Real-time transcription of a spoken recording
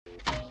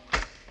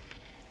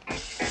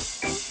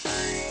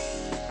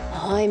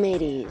Ahoy,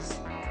 mateys.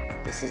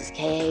 This is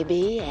KAB,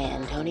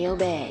 Antonio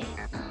Bay.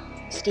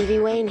 Stevie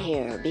Wayne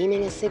here,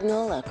 beaming a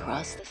signal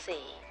across the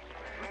sea.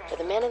 To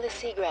the men of the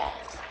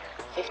seagrass,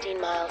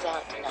 15 miles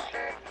out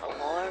tonight, a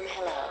warm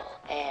hello,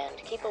 and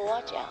keep a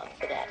watch out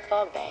for that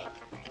fog bank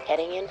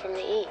heading in from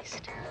the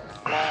east.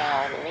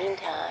 Now, in the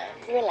meantime,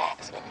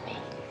 relax with me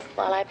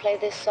while I play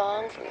this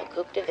song from the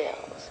Coupe de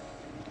Villes,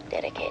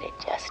 dedicated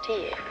just to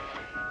you.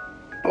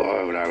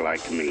 Boy, would I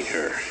like to meet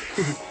her.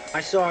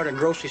 I saw her at a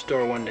grocery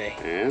store one day.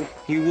 Yeah?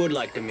 You would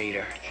like to meet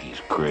her. She's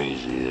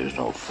crazy. There's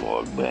no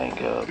fog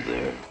bank out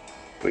there.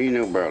 What do you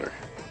know about her?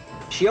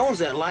 She owns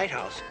that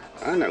lighthouse.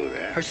 I know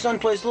that. Her son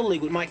plays Little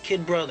League with my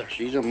kid brother.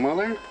 She's a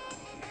mother?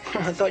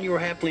 I thought you were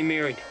happily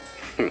married.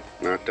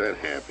 Not that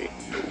happy.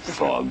 No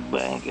fog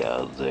bank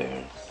out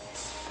there.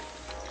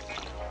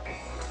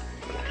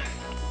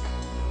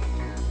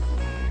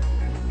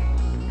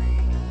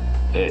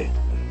 Hey,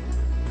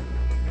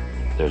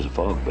 there's a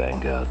fog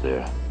bank out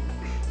there.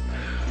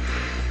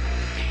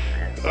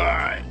 All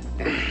right.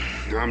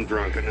 I'm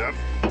drunk enough.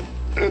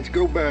 Let's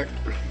go back.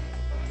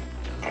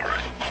 All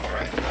right, all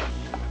right.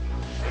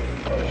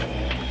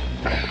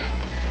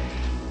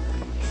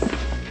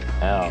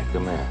 Al,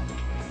 come here.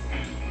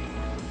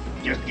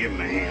 Just give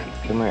him a hand.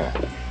 Come here.